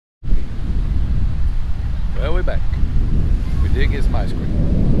did get some ice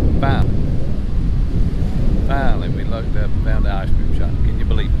cream. Finally. Finally, we looked up and found the ice cream shop. Can you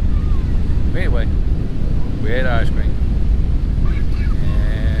believe it? But anyway, we ate our ice cream.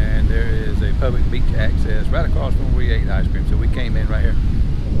 And there is a public beach access right across from where we ate ice cream. So we came in right here.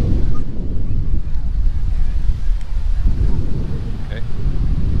 Okay.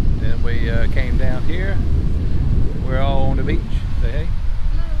 Then we came down here. We're all on the beach. Say hey.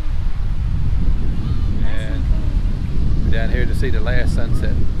 And we're down here to see the last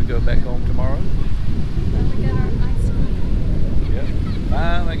sunset. We go back home tomorrow. We got our ice cream. Yep.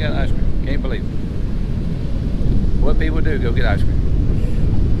 Finally got ice cream. Can't believe it. What people do, go get ice cream.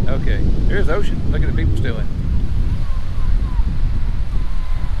 Okay, here's the ocean. Look at the people still in.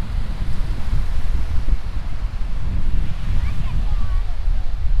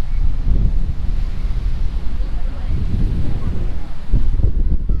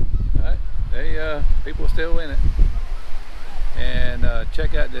 Alright, people are still in it. And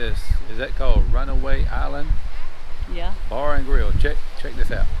check out this. Is that called Runaway Island? Yeah. Bar and Grill. Check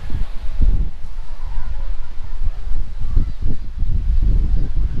this out.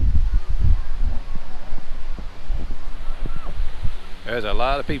 There's a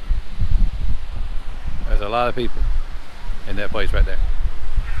lot of people. There's a lot of people in that place right there.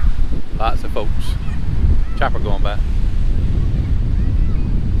 Lots of folks. Chopper going by.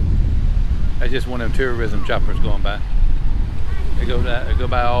 That's just one of them tourism choppers going by. They go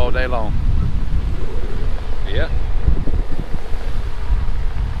by all day long. Yeah.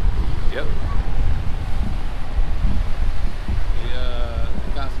 Yep.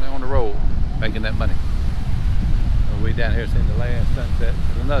 They're constantly on the road making that money. We down here seeing the last sunset.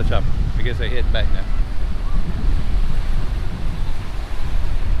 There's another chopper. I guess they're heading back now.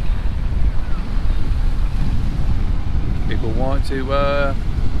 People want to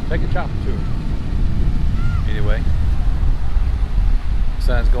take a chopper tour. Anyway, the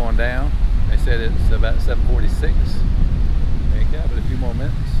sun's going down. They said it's about 7:46. Ain't got but a few more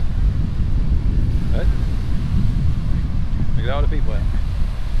minutes. But look at all the people out.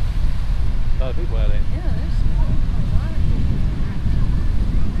 A lot of people out there. Yeah, there's a lot of people.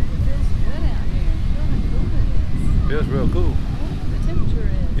 It feels good out here. Feel how cool it is. Feels real cool. The temperature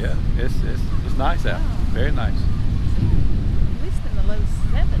is. Yeah, it's nice out. Wow. Very nice. At least in the low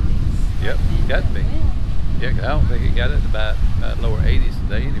 70s. Yep, got to be. Yeah, 'cause I don't think it got it about lower 80s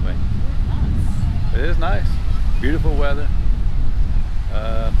today anyway. Nice. But it is nice. Beautiful weather.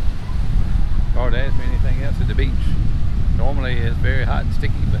 Hard to ask me anything else at the beach. Normally it's very hot and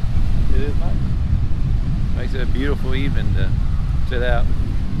sticky, but it is nice. Makes it a beautiful evening to sit out,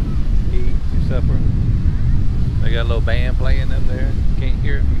 eat your supper. They got a little band playing up there. Can't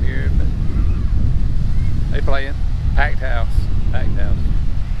hear it from here, but they playing. Packed house. Packed house.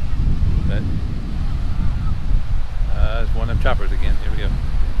 But it's one of them choppers again. Here we go.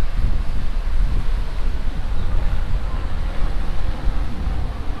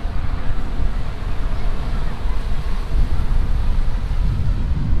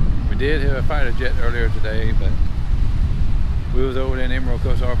 We did have a fighter jet earlier today, but we was over in Emerald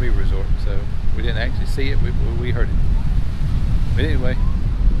Coast RV Resort, so we didn't actually see it. We heard it. But anyway,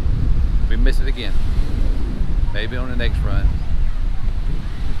 we missed it again. Maybe on the next run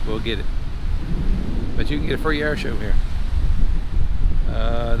we'll get it. But you can get a free air show here.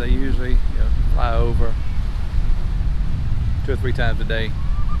 They usually fly over 2 or 3 times a day,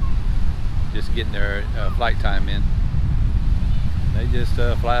 just getting their flight time in. They just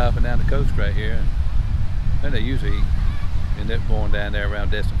fly up and down the coast right here, and then they usually end up going down there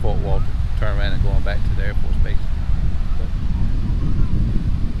around Destin Fort Walton, turn around and going back to the Air Force Base. But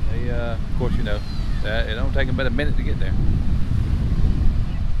they, of course, it don't take them but a minute to get there.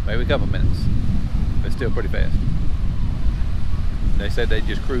 Maybe a couple minutes, but still pretty fast. They said they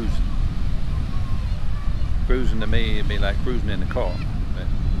just cruise. Cruising to me, it'd be like cruising in the car. But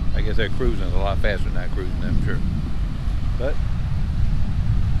I guess they're cruising a lot faster than I'm cruising, I'm sure. But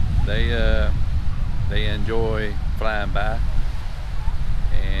they enjoy flying by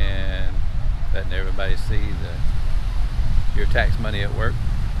and letting everybody see your tax money at work.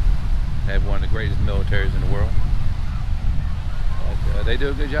 They have one of the greatest militaries in the world. But they do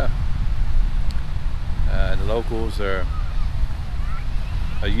a good job. The locals are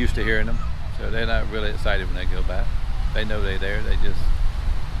used to hearing them, so they're not really excited when they go by. They know they're there. They just,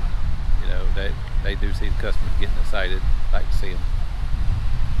 they do see the customers getting excited, like to see them.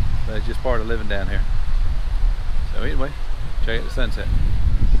 But it's just part of living down here. So anyway, check out the sunset.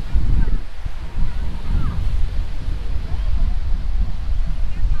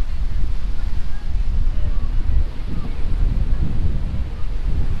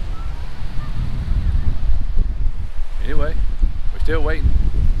 Anyway, still waiting.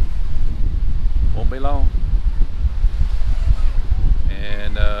 Won't be long.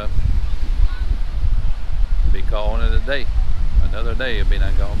 And be calling it a day. Another day will be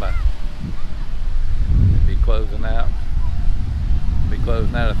not gone by. Be closing out. Be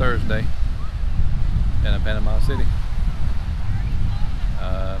closing out a Thursday in Panama City.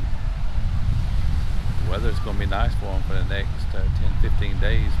 The weather's going to be nice for them for the next 10-15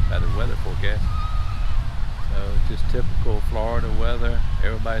 days by the weather forecast. So just typical Florida weather.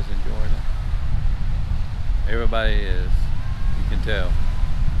 Everybody's enjoying it. Everybody is, you can tell,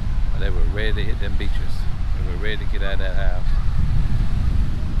 they were ready to hit them beaches. They were ready to get out of that house.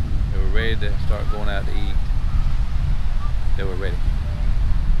 They were ready to start going out to eat. They were ready.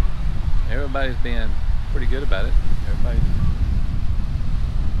 Everybody's being pretty good about it. Everybody's,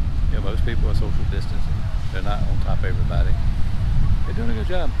 you know, most people are social distancing. They're not on top of everybody. They're doing a good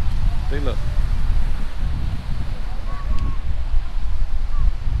job. See, look.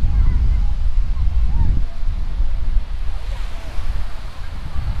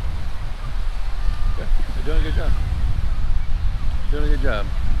 They're doing a good job. Doing a good job.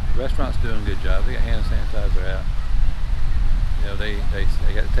 The restaurant's doing a good job. They got hand sanitizer out. You know, they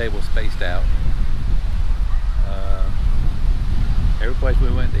got the tables spaced out. Every place we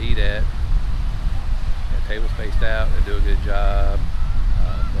went to eat at, got tables spaced out. They do a good job.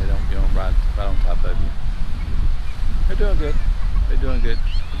 They don't get on right on top of you. They're doing good. They're doing good.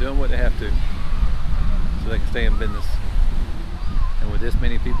 They're doing what they have to so they can stay in business. And with this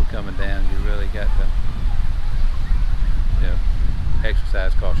many people coming down, you really got to, you know,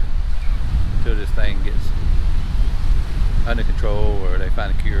 exercise caution until this thing gets under control or they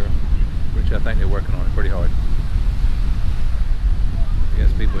find a cure, which I think they're working on it pretty hard. We got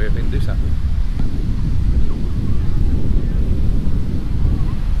some people here if they can do something.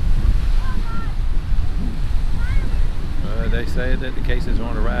 They say that the cases are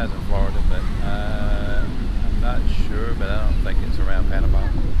on the rise in Florida, but I'm not sure, but I don't think it's around Panama.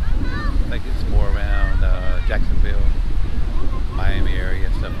 I think it's more around Jacksonville, Miami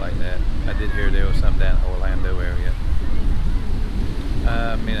area, stuff like that. I did hear there was some down in Orlando area.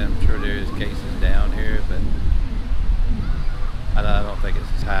 I mean, I'm sure there is cases down here, but I don't think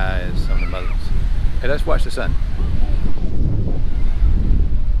it's as high as some of the others. Hey, let's watch the sun.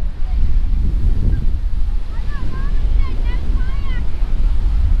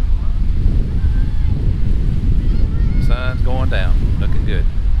 Sun's going down, looking good.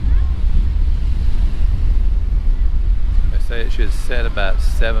 They say it should set about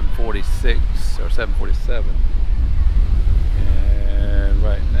 7:46 or 7:47. And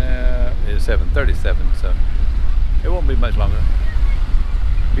right now it's 7:37, so it won't be much longer.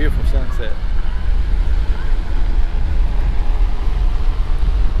 Beautiful sunset.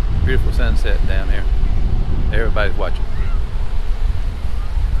 Beautiful sunset down here. Everybody's watching.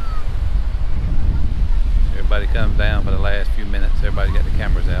 Everybody comes down for the last few minutes. Everybody got the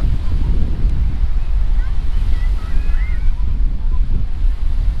cameras out.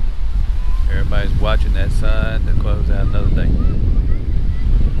 Everybody's watching that sun to close out another day.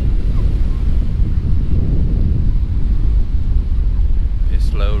 It's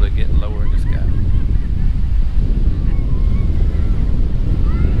slowly getting lower in the sky.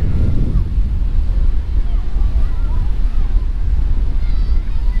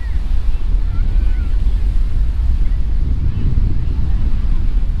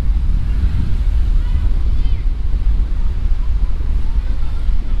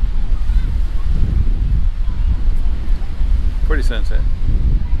 Pretty sunset. A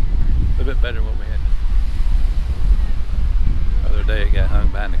little bit better than what we had. The other day it got hung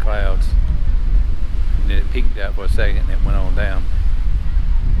behind the clouds. And then it peaked out for a second and it went on down.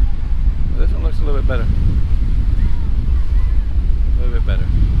 But this one looks a little bit better. A little bit better.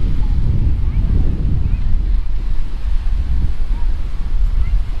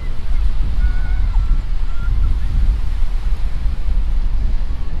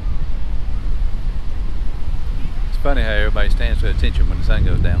 Funny how everybody stands to attention when the sun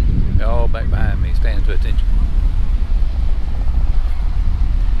goes down. They're all back behind me, standing to attention.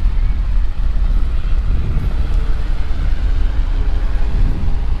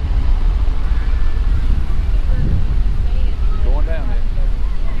 Going down there.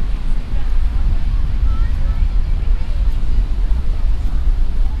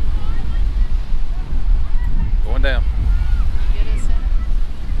 Going down.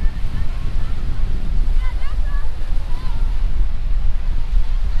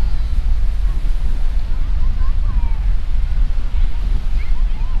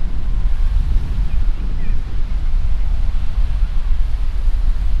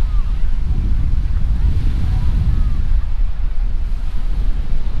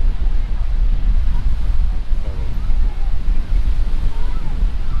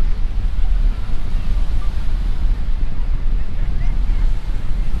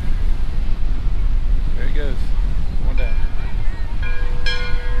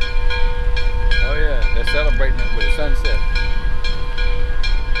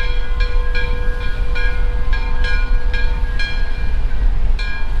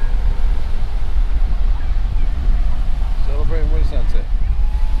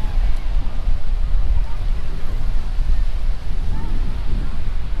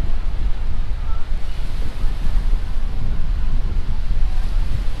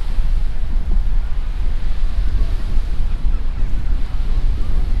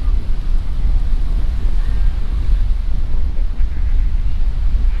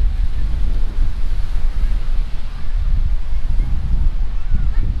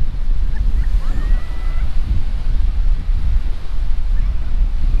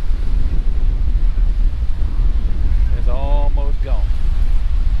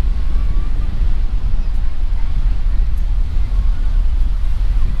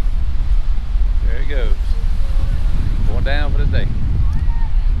 today.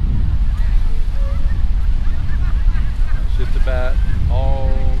 It's just about all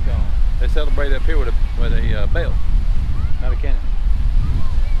gone. They celebrate up here with a bell, not a cannon.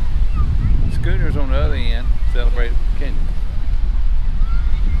 Schooners on the other end celebrate with a cannon.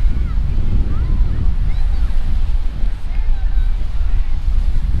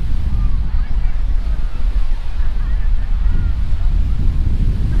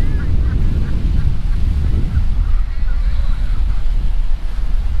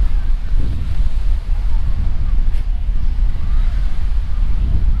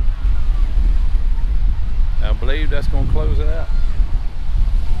 I believe that's going to close it out.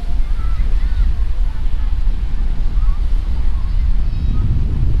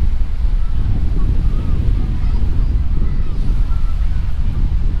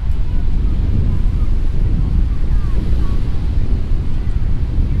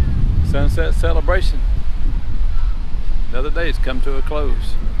 Sunset celebration. Another day has come to a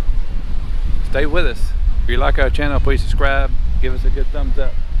close. Stay with us. If you like our channel, please subscribe. Give us a good thumbs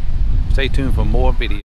up. Stay tuned for more videos.